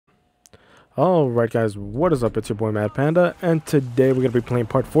Alright guys, what is up? It's your boy Mad Panda, and today we're going to be playing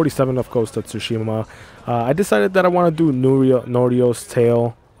part 47 of Ghost of Tsushima. I decided that I want to do Norio's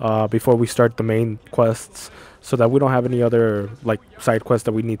Tale before we start the main quests, so that we don't have any other like side quests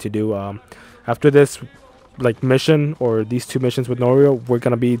that we need to do. After this like mission, or these two missions with Norio, we're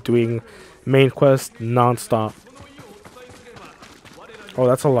going to be doing main quest non-stop. Oh,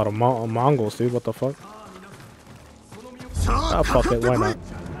 that's a lot of Mongols, dude. What the fuck? Ah, fuck it. Why not?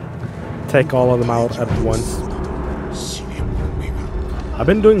 Take all of them out at once. I've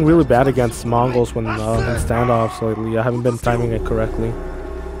been doing really bad against Mongols when in standoffs lately. I haven't been timing it correctly.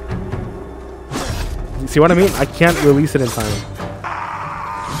 You see what I mean? I can't release it in time.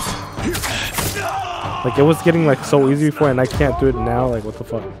 Like, it was getting like so easy before, and I can't do it now. Like, what the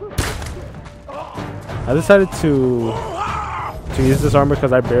fuck? I decided to use this armor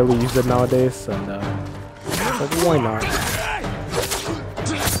because I barely use it nowadays, and like, why not?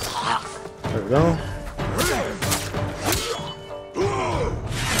 There we go.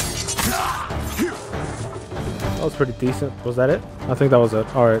 That was pretty decent. Was that it? I think that was it.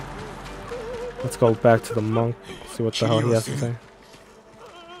 Alright. Let's go back to the monk. See what the hell he has to say.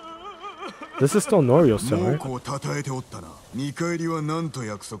 This is still Norio's tale, right?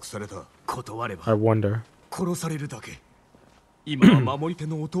 I wonder. 今は守り手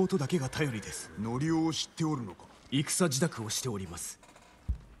の弟だけが頼りです。ノリオを知っておるのか。戦自宅をしております。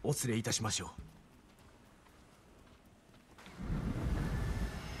お連れいたしましょう。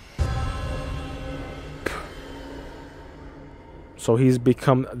So he's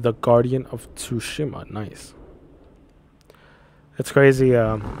become the guardian of Tsushima. Nice. It's crazy.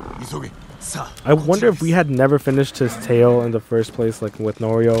 I wonder if we had never finished his tale in the first place, like with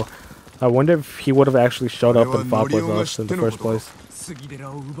Norio. I wonder if he would have actually showed up and fought with us in the first place.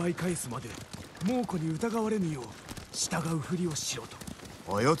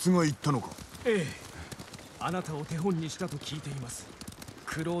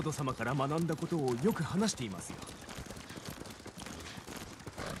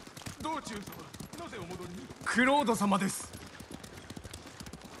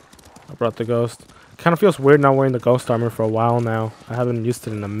 I brought the ghost. Kind of feels weird not wearing the ghost armor for a while now. I haven't used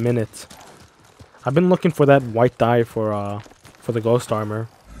it in a minute. I've been looking for that white dye for the ghost armor,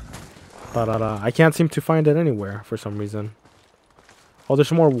 but I can't seem to find it anywhere for some reason. Oh, there's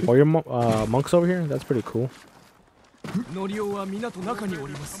some more warrior monks over here. That's pretty cool.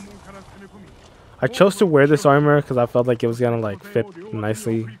 I chose to wear this armor because I felt like it was gonna like fit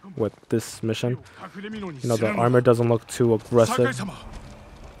nicely with this mission. You know, the armor doesn't look too aggressive.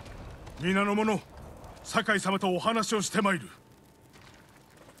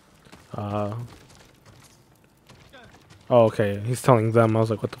 Oh, okay. He's telling them. I was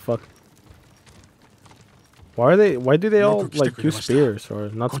like, what the fuck? Why do they all like use spears, or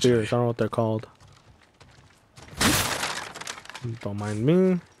not spears? I don't know what they're called. Don't mind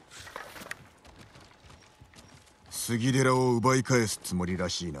me. 杉寺を奪い返すつもりら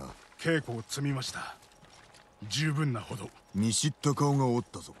しいな。稽古を積みました。十分なほど。見知った顔がおっ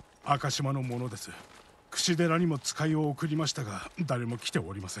たぞ。赤島のものです。櫛寺にも使いを送りましたが、誰も来て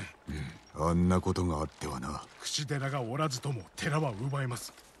おりません。あんなことがあってはな。櫛寺がおらずとも寺は奪えま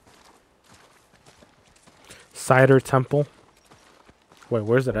す。Cider Temple. Wait,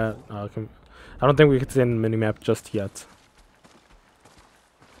 where's it at? I don't think we can see in the minimap just yet.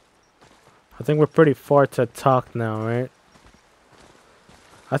 I think we're pretty far to talk now, right?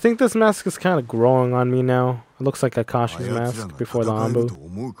 I think this mask is kind of growing on me now. It looks like Akashi's mask before the Ambu.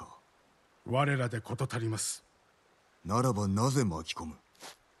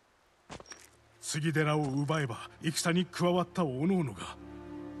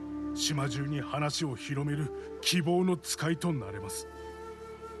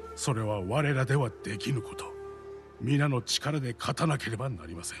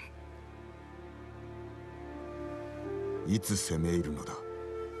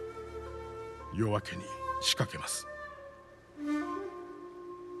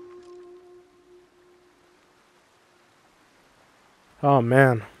 Oh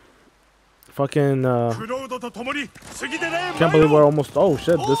man. Fucking can't believe we're almost, oh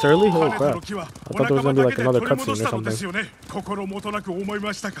shit, this early? Holy crap. I thought there was gonna be like another cutscene or something.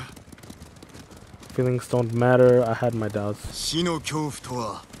 Feelings don't matter, I had my doubts.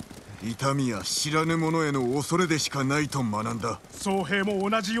 痛みや知らぬ者への恐れでしかないと学んだ。宗平も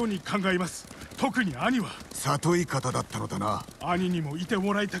同じように考えます。特に兄は里い方だったのだな。兄にもいて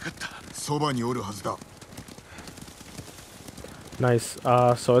もらいたかった。そばにおるはずだ。Nice.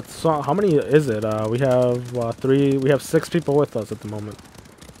 So it's how many is it? We have we have 6 people with us at the moment.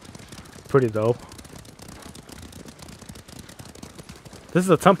 Pretty dope. This is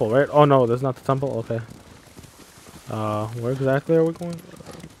a temple, right? Oh no, this is not the temple. Okay. Where exactly are we going?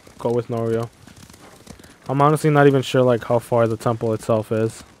 Go with Norio. I'm honestly not even sure like how far the temple itself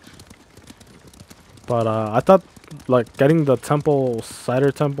is. But I thought like getting the temple,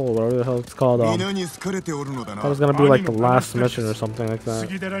 cider temple, or whatever the hell it's called, that was gonna be like the last mission or something like that.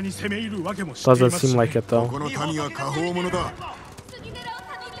 Doesn't seem like it though.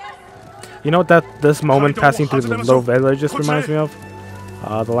 You know what this moment passing through the little village just reminds me of?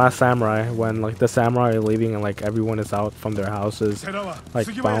 The Last Samurai, when like the samurai are leaving and like everyone is out from their houses, like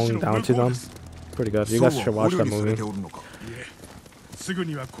bowing down to them. Pretty good. You guys should watch that movie.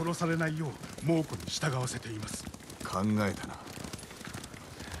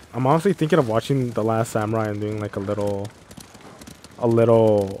 I'm honestly thinking of watching The Last Samurai and doing like a little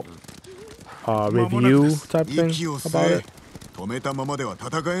review type thing about it.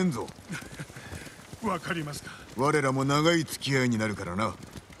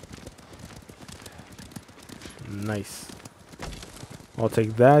 Nice. I'll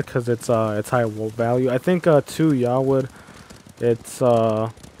take that because it's high value. I think 2 Yawwood, it's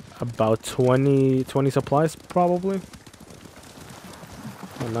about 20 supplies probably.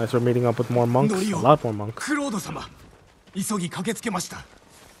 Oh, nice, we're meeting up with more monks. A lot more monks.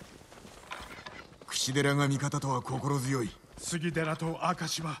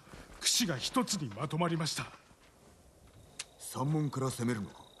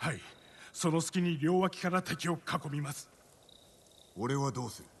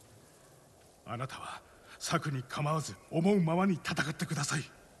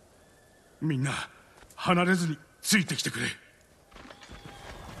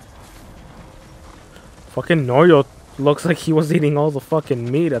 Fucking Norio looks like he was eating all the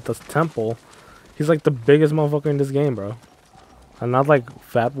fucking meat at this temple. He's like the biggest motherfucker in this game, bro. And not like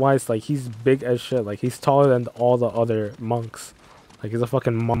fat wise, like he's big as shit. Like he's taller than all the other monks. Like he's a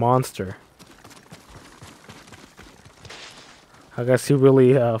fucking monster. I guess he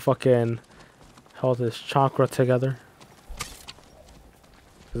really fucking held his chakra together.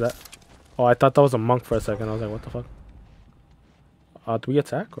 Is that? Oh, I thought that was a monk for a second. I was like, what the fuck? Do we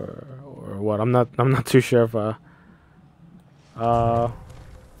attack or what? I'm not too sure if I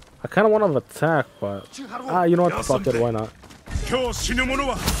kind of want to attack, but you know what? Fuck it, why not? He was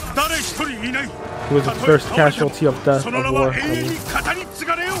the first casualty of death of war.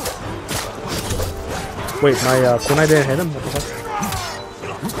 Wait, my kunai didn't hit him? What the fuck?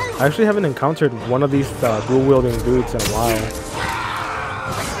 I actually haven't encountered one of these dual-wielding dudes in a while.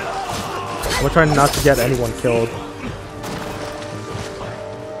 I'm gonna try not to get anyone killed.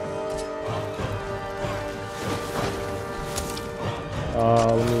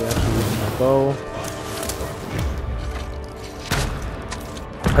 Let me actually use my bow.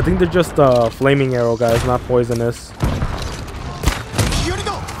 I think they're just flaming arrow guys, not poisonous.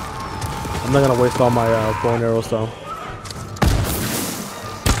 I'm not gonna waste all my bow and arrows though.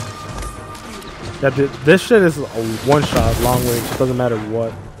 Yeah, this shit is a one-shot, long range. It doesn't matter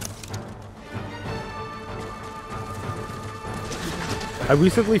what. I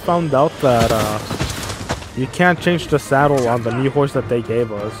recently found out that you can't change the saddle on the new horse that they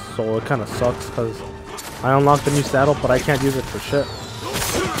gave us, so it kind of sucks because I unlocked the new saddle, but I can't use it for shit.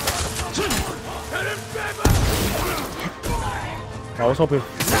 I was hoping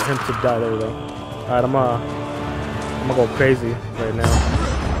for him to die. There we go. Alright, I'm gonna go crazy right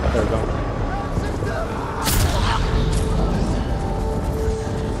now. There we go.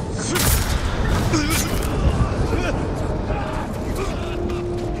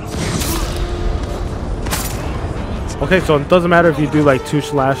 Okay, so it doesn't matter if you do like 2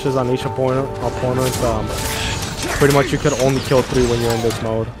 slashes on each opponent. Pretty much you could only kill 3 when you're in this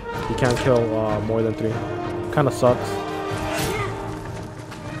mode. You can't kill more than 3. Kind of sucks.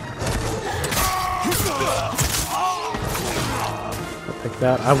 I'll take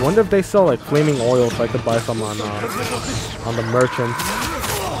that. I wonder if they sell like flaming oil, so I could buy some on the merchant.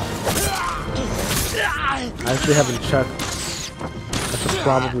 I actually haven't checked. I should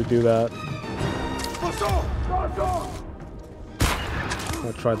probably do that.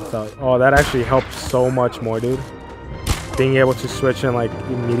 I'll try this out. Oh, that actually helps so much more, dude. Being able to switch in like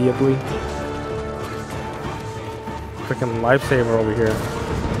immediately. Freaking lifesaver over here.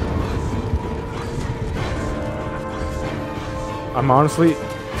 I'm honestly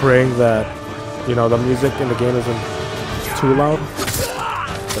praying that, you know, the music in the game isn't too loud.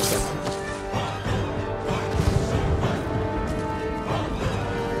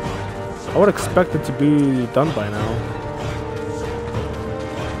 I would expect it to be done by now.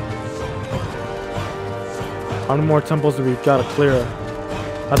 How many more temples do we gotta clear?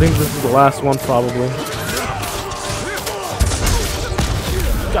 I think this is the last one, probably.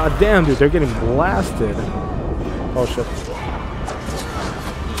 God damn, dude, they're getting blasted. Oh shit.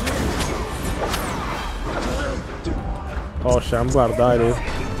 Oh shit, I'm about to die, dude.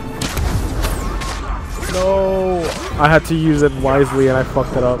 No, I had to use it wisely and I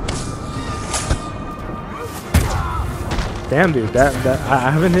fucked it up. Damn, dude, that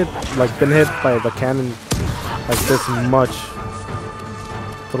I haven't been hit by the cannon like this much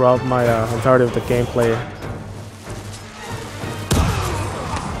throughout my entirety of the gameplay.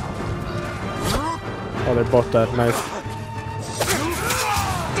 Oh, they're both dead. Nice.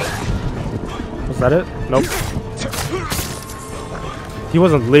 Was that it? Nope. He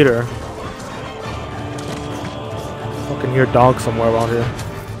wasn't leader. Fucking hear dogs somewhere around here.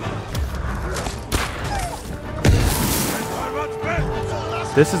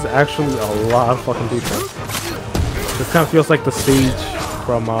 This is actually a lot of fucking defense. This kind of feels like the siege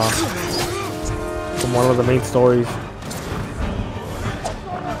from one of the main stories.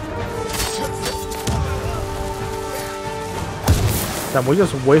 Damn, we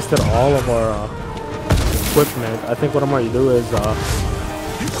just wasted all of our equipment. I think what I'm going to do is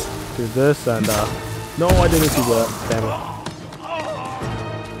do this and no, I didn't do that. Damn it.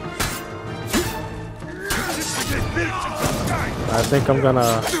 I think I'm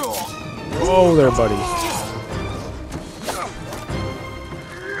gonna. Whoa there, buddy.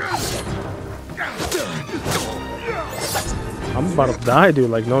 I'm about to die, dude.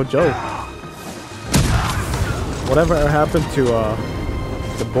 Like, no joke. Whatever happened to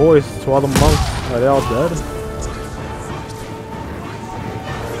the boys, to all the monks? Are they all dead?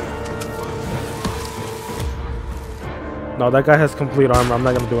 No, that guy has complete armor. I'm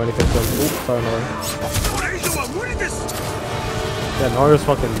not gonna do anything to him. Oops, sorry, Norio. Yeah, Norio's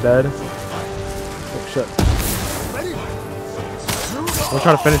fucking dead. Oh shit. I'm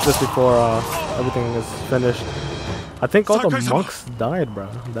trying to finish this before everything is finished. I think all the monks died, bro.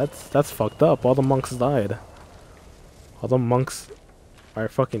 That's fucked up. All the monks died. All the monks are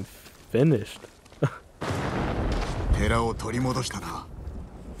fucking finished. 寺を取り戻したな。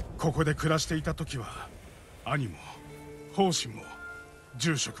ここで暮らしていた時は兄も奉仕も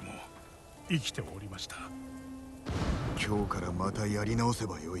住職も生きておりました。今日からまたやり直せ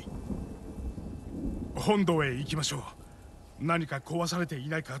ばよい。本土へ行きましょう。何か壊されてい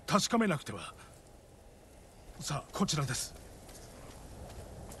ないか確かめなくては。さあ、こちらです。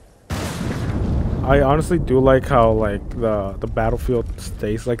 I honestly do like how like the battlefield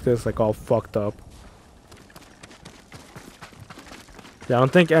stays like this, like all fucked up. Yeah, I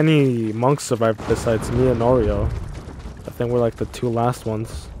don't think any monks survived besides me and Norio. I think we're like the two last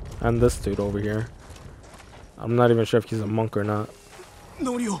ones, and this dude over here. I'm not even sure if he's a monk or not.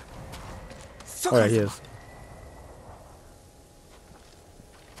 Norio. Oh yeah, he is.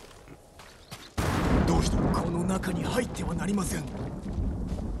 どうしてこの中に入ってはなりません。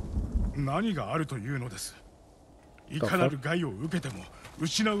何があるというのです。いかなる害を受けても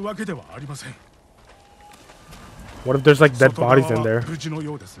失うわけではありません。 What if there's like dead bodies in there? 無事の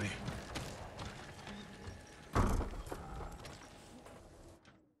ようですね。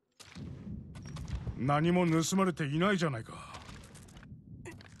何も盗まれていないじゃないか。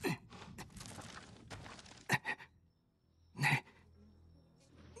ね、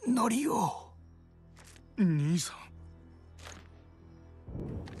ノリオ。兄さん。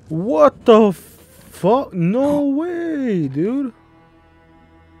 What the fuck? No way, dude.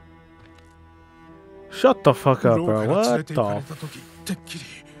 Shut the fuck up, bro. What the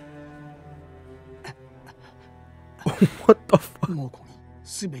What the fuck? もう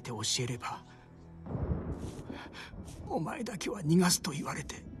すべて教えれば、お前だけは逃がすと言われ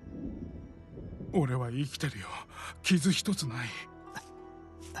て。俺は生きてるよ。傷一つない。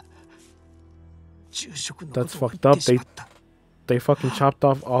住職のことを That's 言 fucked って up. しまった。 They fucking chopped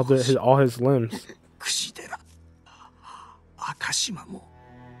off all his limbs. 櫛寺、赤島も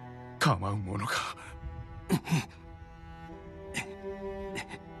構うものか。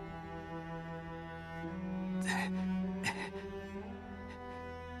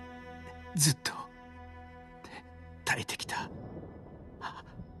ずっと耐えてきた。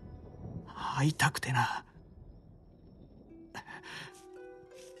会いたくてな。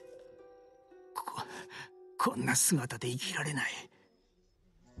こんな姿で生きられない。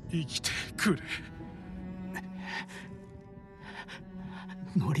生きてくれ。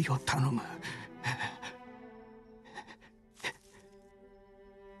ノリを頼む。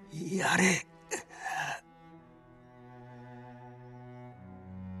やれ。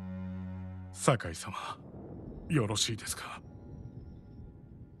酒井様、よろしいですか。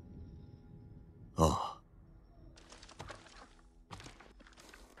ああ。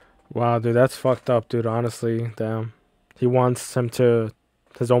 Wow, dude, that's fucked up, dude. Honestly, damn. He wants him to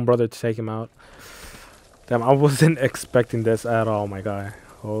his own brother to take him out. Damn, I wasn't expecting this at all, my guy.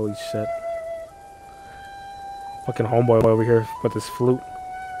 Holy shit. Fucking homeboy over here with his flute.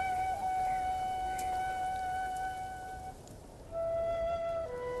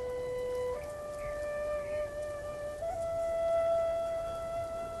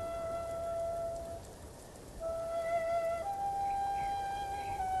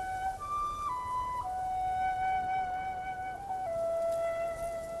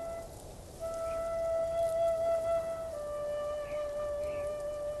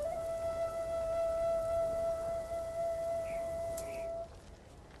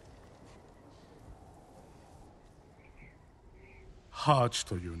ハーチ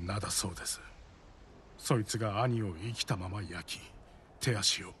という名だそうです。そいつが兄を生きたまま焼き、手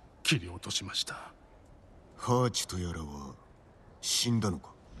足を切り落としました。ハーチとやらは死んだの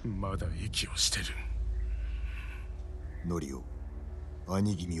か？まだ息をしてる。ノリオ、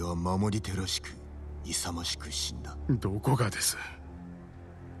兄君は守り手らしく勇ましく死んだ。どこがです？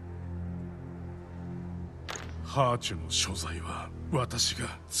ハーチの所在は私が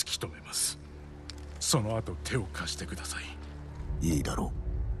突き止めます。その後手を貸してください。いいだろ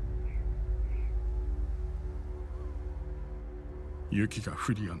う。雪が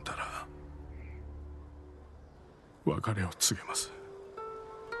降りやんだら別れを告げます。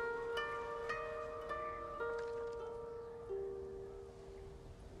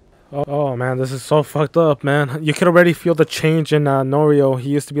Oh man, this is so fucked up, man. You can already feel the change in Norio. He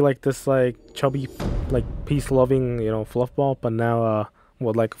used to be like this, like chubby, like peace-loving, you know, fluff ball, but now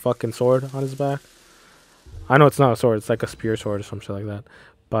with like a fucking sword on his back. I know it's not a sword; it's like a spear sword or some shit like that.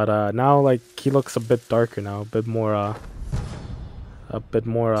 But now, like, he looks a bit darker now, a bit more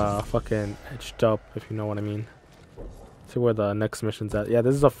fucking edged up, if you know what I mean. Let's see where the next mission's at. Yeah,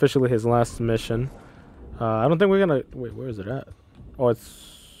 this is officially his last mission. I don't think we're gonna wait. Where is it at? Oh,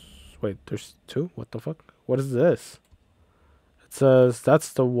 it's. Wait, there's two? What the fuck? What is this? It says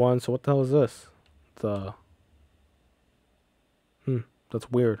that's the one, so what the hell is this? That's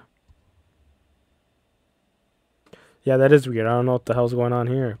weird. Yeah, that is weird. I don't know what the hell's going on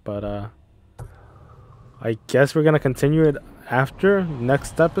here, but I guess we're gonna continue it after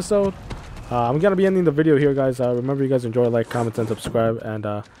next episode. I'm gonna be ending the video here, guys. Remember, you guys enjoy, like, comment, and subscribe, and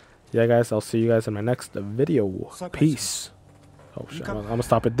yeah, guys, I'll see you guys in my next video. Peace. Oh shit, I'm gonna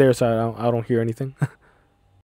stop it there so I don't hear anything.